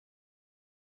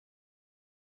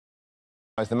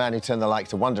As the man who turned the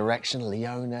likes of One Direction,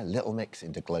 Leona, Little Mix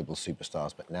into global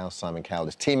superstars, but now Simon Cowell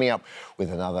is teaming up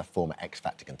with another former X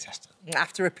Factor contestant.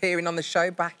 After appearing on the show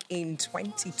back in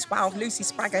 2012, Lucy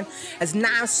Spraggan has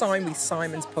now signed with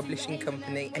Simon's publishing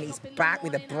company and he's back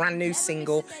with a brand new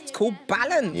single. It's called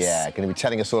Balance. Yeah, going to be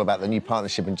telling us all about the new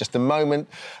partnership in just a moment.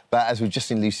 But as we've just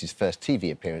seen Lucy's first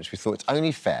TV appearance, we thought it's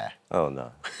only fair. Oh,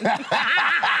 no.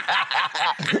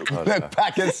 Look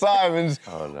back at Simon's,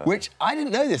 which I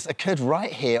didn't know this occurred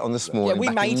right here on This Morning. Yeah,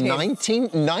 we made in him.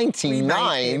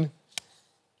 1999.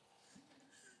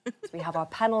 We have our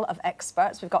panel of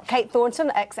experts. We've got Kate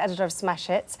Thornton, ex-editor of Smash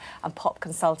Hits and pop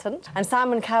consultant, and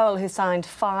Simon Cowell, who signed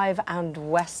Five and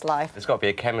Westlife. There's got to be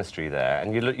a chemistry there,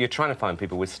 and you're trying to find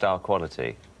people with star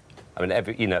quality. I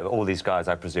mean, all these guys,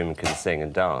 I presume, can sing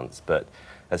and dance, but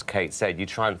as Kate said, you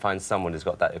try and find someone who's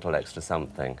got that little extra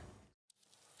something.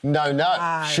 No,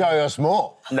 show us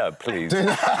more. No, please.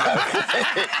 Don't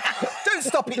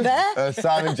stop it there.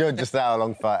 Simon George just now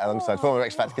alongside former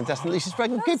X Factor contestant Lucy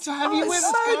Spraggan. Good to have you with us,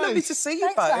 so guys. lovely to see you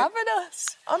both. Thanks for having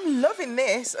us. I'm loving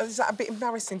this. Is that a bit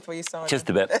embarrassing for you, Simon? Just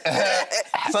a bit. You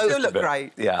still look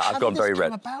great. Yeah, I've gone very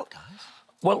red. How did this come about, guys?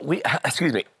 Well,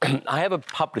 excuse me, I have a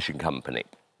publishing company.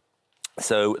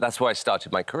 So that's where I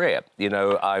started my career. You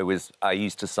know, I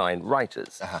used to sign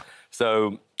writers.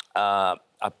 So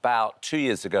about 2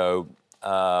 years ago,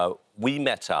 we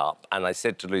met up and I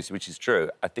said to Lucy, which is true,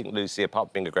 I think Lucy, apart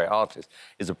from being a great artist,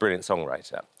 is a brilliant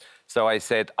songwriter. So I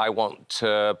said, I want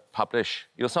to publish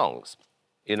your songs.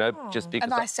 You know, just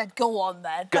because... And I said, go on,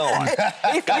 then. Go on.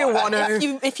 If you want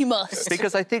to. If you must.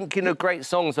 Because I think, you know, great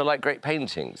songs are like great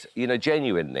paintings, you know,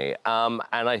 genuinely. And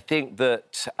I think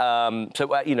that...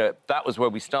 you know, that was where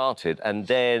we started. And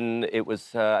then it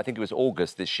was, I think it was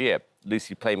August this year,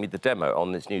 Lucy played me the demo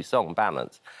on this new song,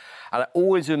 Balance. And I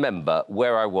always remember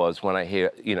where I was when I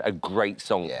hear, you know, a great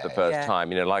song for the first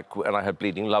time. You know, like when I heard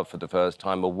Bleeding Love for the first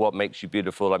time or What Makes You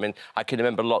Beautiful. I mean, I can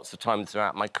remember lots of times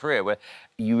throughout my career where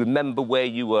you remember where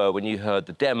you were when you heard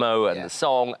the demo and the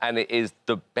song, and it is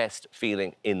the best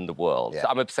feeling in the world. So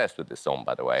I'm obsessed with this song,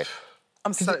 by the way.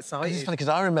 I'm so excited. It's funny because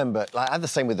I remember, like, I had the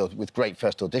same with great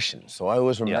first auditions. So I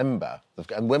always remember,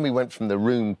 and when we went from the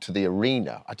room to the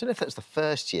arena, I don't know if that was the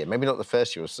first year, maybe not the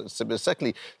first year, but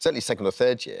certainly second or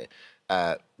third year,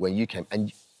 when you came,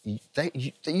 and you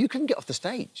couldn't get off the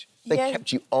stage. They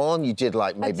kept you on. You did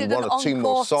like maybe one or two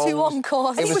more songs. 2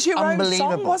 encores. It was your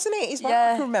unbelievable, own song, wasn't it? Is what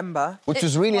I can remember. Which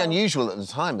was really unusual at the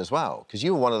time as well, because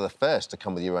you were one of the first to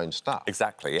come with your own stuff.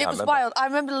 Exactly. Yeah, It was wild. I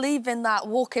remember leaving that,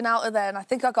 walking out of there, and I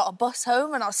think I got a bus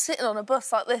home, and I was sitting on a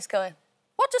bus like this, going,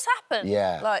 "What just happened?"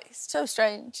 Yeah. Like, it's so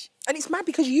strange. And it's mad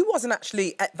because you wasn't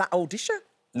actually at that audition.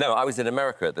 No, I was in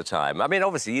America at the time. I mean,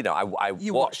 obviously, you know, I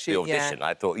watched the audition.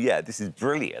 I thought, yeah, this is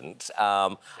brilliant.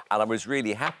 And I was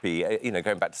really happy, you know,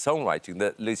 going back to songwriting,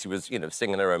 that Lucy was, you know,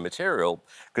 singing her own material,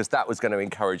 because that was going to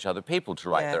encourage other people to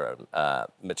write their own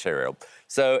material.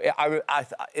 So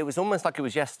it was almost like it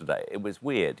was yesterday. It was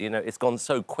weird, you know, it's gone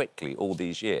so quickly all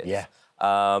these years. Yeah.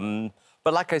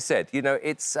 But like I said, you know,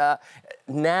 it's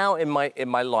now in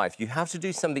my life, you have to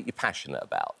do something you're passionate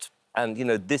about. And, you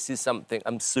know, this is something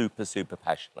I'm super, super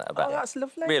passionate about. Oh, that's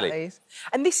lovely. Really. That is.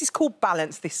 And this is called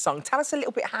Balance, this song. Tell us a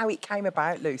little bit how it came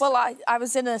about, Lucy. Well, I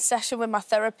was in a session with my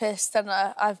therapist, and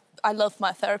I love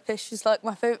my therapist. She's, like,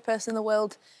 my favourite person in the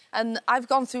world. And I've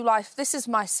gone through life... This is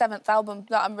my 7th album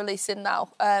that I'm releasing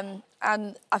now.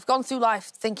 And I've gone through life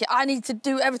thinking, I need to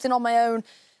do everything on my own,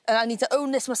 and I need to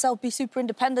own this myself, be super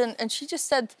independent. And she just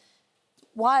said,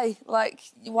 why? Like,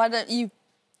 why don't you,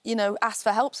 you know, ask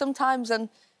for help sometimes? And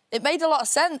it made a lot of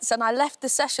sense, and I left the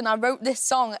session, I wrote this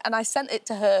song, and I sent it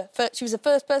to her. She was the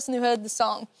first person who heard the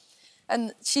song,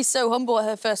 and she's so humble.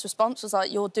 Her first response was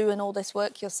like, "You're doing all this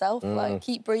work yourself, like,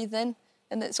 keep breathing,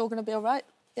 and it's all going to be all right."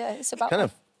 Yeah, it's about... Kind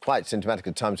of quite symptomatic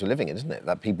of the times we're living in, isn't it?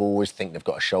 That people always think they've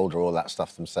got to shoulder all that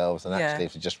stuff themselves, and actually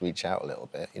if you just reach out a little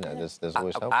bit, you know, there's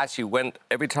always help. Actually,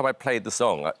 every time I played the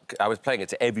song, I was playing it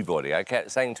to everybody. I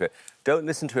kept saying to it, don't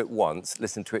listen to it once,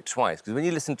 listen to it twice. Because when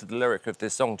you listen to the lyric of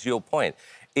this song, to your point,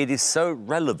 it is so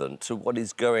relevant to what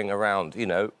is going around, you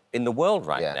know, in the world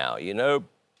right now. You know,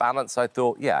 Balance, I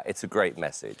thought, yeah, it's a great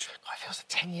message. God, it feels like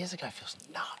 10 years ago. It feels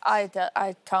nuts.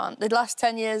 I can't. The last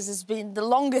 10 years has been the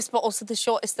longest but also the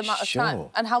shortest amount of time.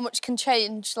 And how much can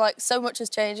change. Like, so much has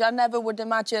changed. I never would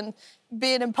imagine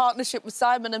being in partnership with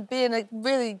Simon and being a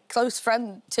really close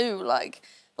friend too. Like,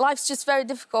 life's just very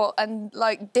difficult and,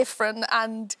 like, different,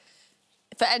 and...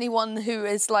 For anyone who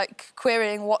is, like,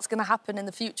 querying what's going to happen in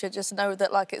the future, just know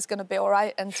that, like, it's going to be all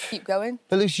right and to keep going.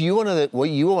 But, Lucy, you were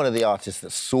one of the artists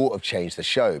that sort of changed the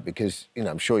show because, you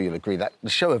know, I'm sure you'll agree that the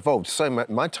show evolved so much...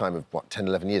 My time of, what, 10,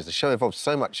 11 years, the show evolved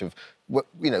so much of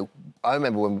you know, I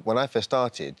remember when I first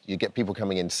started, you get people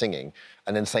coming in singing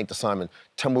and then saying to Simon,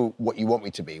 tell me what you want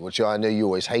me to be, which I know you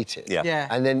always hated. Yeah.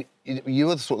 And then you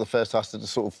were the sort of the first artist that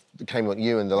sort of came on,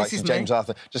 you and the likes of James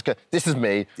Arthur, just go, this is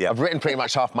me, I've written pretty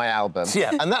much half my album.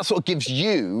 And that sort of gives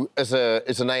you, as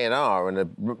an A&R and a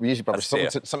music publisher,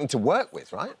 something to work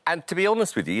with, right? And to be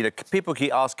honest with you, people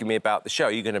keep asking me about the show,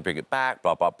 are you going to bring it back,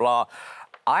 blah, blah, blah.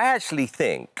 I actually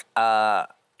think...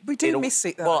 we do miss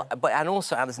it, though. Well, and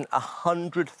also, Alison,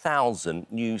 100,000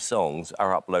 new songs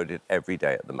are uploaded every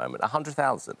day at the moment.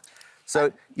 100,000.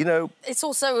 So, you know... It's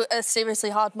also a seriously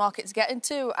hard market to get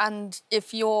into, and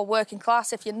if you're working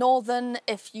class, if you're northern,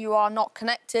 if you are not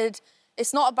connected,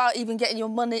 it's not about even getting your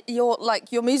money, your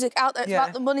music out there. It's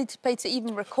about the money to pay to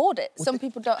even record it. Some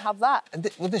people don't have that. And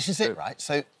well, this is it, right?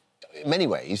 So, in many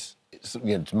ways, it's,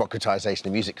 you know, democratisation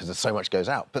of music because there's so much goes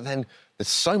out, but then there's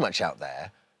so much out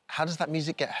there. How does that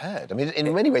music get heard? I mean,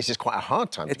 in many ways, it's quite a hard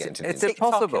time to get into. It's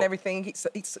impossible. And everything,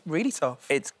 it's really tough.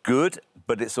 It's good,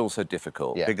 but it's also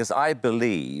difficult because I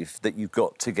believe that you've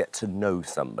got to get to know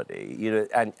somebody, you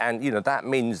know, and you know that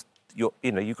means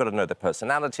you've got to know their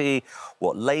personality,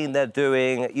 what lane they're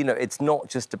doing. You know, it's not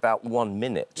just about 1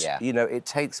 minute. You know, it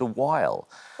takes a while.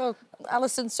 Well,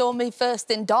 Alison saw me first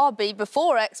in Derby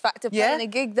before X Factor playing a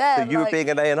gig there. So you were being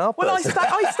an A&R person? Well,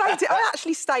 I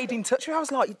actually stayed in touch with her. I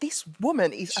was like, this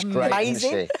woman is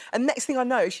amazing. And next thing I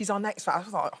know, she's on X Factor. I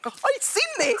was like, I've seen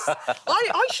this.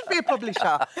 I should be a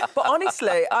publisher. But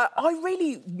honestly, I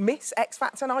really miss X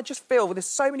Factor, and I just feel there's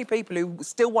so many people who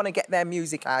still want to get their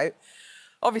music out.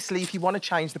 Obviously, if you want to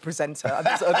change the presenter,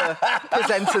 there's other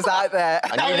presenters out there.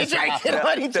 I'm only joking.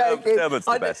 Dermot's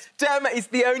the best. Dermot is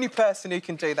the only person who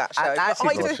can do that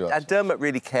show. And Dermot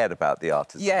really cared about the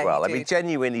artists as well. I mean,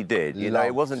 genuinely did. You know,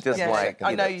 it wasn't just like...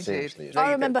 I know you did.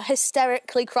 I remember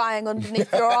hysterically crying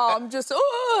underneath your arm, just,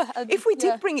 oh! If we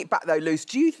did bring it back, though, Luce,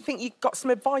 do you think you got some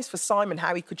advice for Simon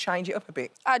how he could change it up a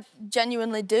bit? I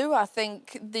genuinely do. I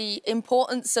think the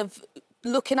importance of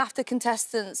looking after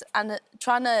contestants and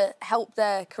trying to help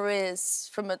their careers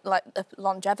from a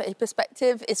longevity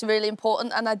perspective is really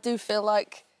important, and I do feel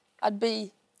like I'd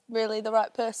be really the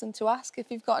right person to ask if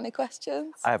you've got any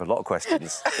questions. I have a lot of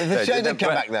questions. The show did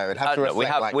come back, though. It'd have to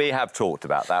reflect, we have talked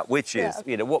about that, which is,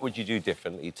 you know, what would you do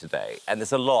differently today? And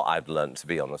there's a lot I've learned, to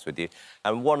be honest with you.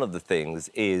 And one of the things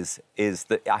is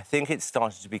that I think it's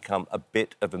started to become a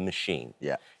bit of a machine.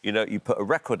 You know, you put a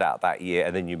record out that year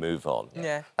and then you move on.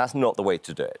 That's not the way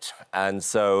to do it. And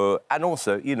so, and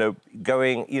also, you know,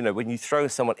 you know, when you throw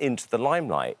someone into the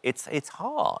limelight, it's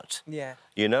hard.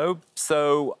 You know?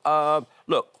 So,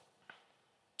 look,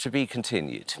 to be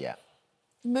continued.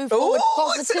 Move forward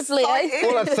positively, eh?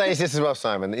 All I'd say is this as well,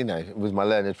 Simon, you know, with my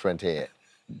learned friend here,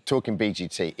 talking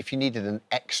BGT, if you needed an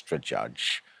extra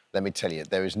judge, let me tell you,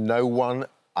 there is no one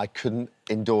I couldn't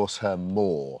endorse her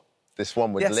more. This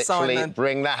one would literally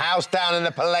bring the house down in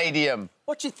the Palladium.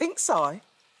 What do you think, Si?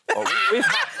 Well,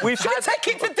 we've take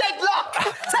it to deadlock!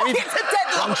 Take it to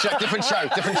deadlock! Different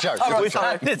show. We've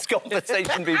had this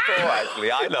conversation before,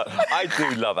 actually. I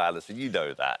do love Alison, you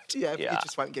know that. Yeah, but you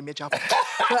just won't give me a job.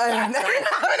 I'm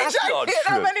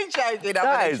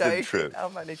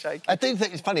only joking. I do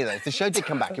think it's funny, though. If the show did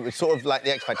come back, it would sort of, like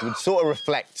the X Factor, would sort of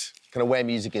reflect kind of where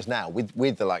music is now,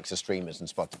 with the likes of streamers and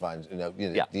Spotify and,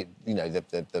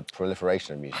 the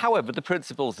proliferation of music. However, the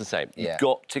principle's the same. You've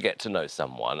got to get to know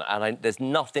someone, and there's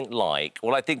nothing like...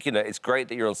 Well, I think, you know, it's great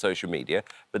that you're on social media,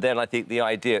 but then I think the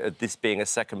idea of this being a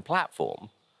second platform,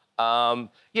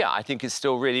 I think is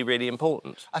still really, really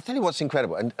important. I tell you what's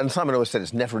incredible, and Simon always said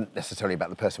it's never necessarily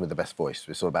about the person with the best voice.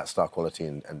 It's all about star quality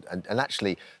and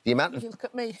actually the amount of... You look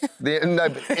at me.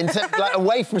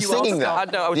 Away from singing, though,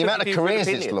 the amount of careers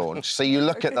it's launched. So you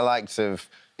look at the likes of,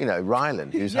 you know,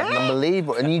 Rylan, who's had an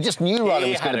unbelievable... And you just knew Rylan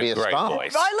was going to be a star.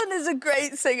 Voice. Rylan is a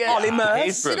great singer. Ollie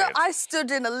Murs. You know, I stood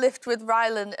in a lift with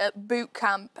Rylan at boot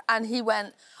camp and he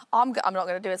went... I'm not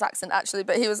going to do his accent, actually,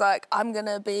 but he was like, I'm going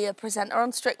to be a presenter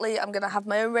on Strictly. I'm going to have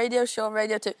my own radio show on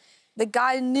Radio 2. The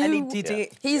guy knew... And he did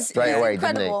it. He's away,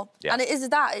 incredible. And it is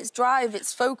that. It's drive,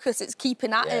 it's focus, it's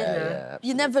keeping at it.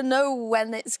 You never know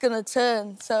when it's going to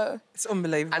turn, so... It's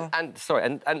unbelievable.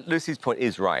 And Lucy's point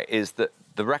is right, is that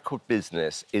the record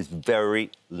business is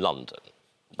very London.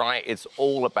 Right, it's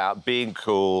all about being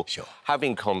cool,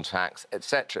 having contacts,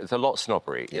 etc. It's a lot of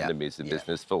snobbery in the music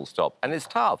business, full stop. And it's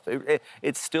tough.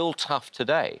 It's still tough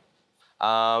today.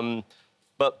 But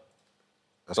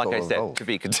like I said, to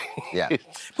be continued.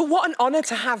 But what an honour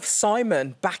to have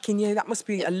Simon backing you. That must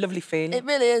be a lovely feeling. It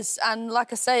really is. And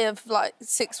like I say, of like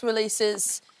 6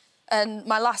 releases and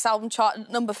my last album chart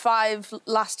 #5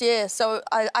 last year. So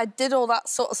I did all that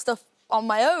sort of stuff on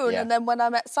my own. Yeah. And then when I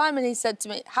met Simon, he said to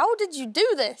me, how did you do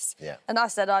this? Yeah. And I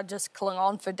said, I just clung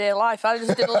on for dear life. I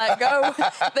just didn't let go.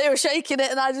 They were shaking it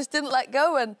and I just didn't let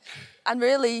go. And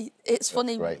really, it's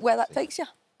funny where that takes you.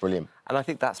 Brilliant. And I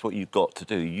think that's what you've got to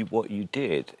do. What you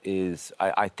did is,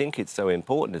 I think it's so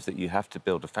important, is that you have to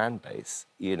build a fan base,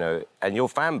 you know, and your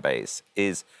fan base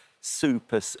is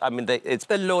super... I mean, it's...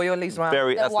 The loyal as well.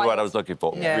 That's the word I was looking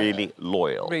for. Yeah. Really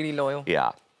loyal. Really loyal.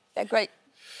 Yeah. They're great.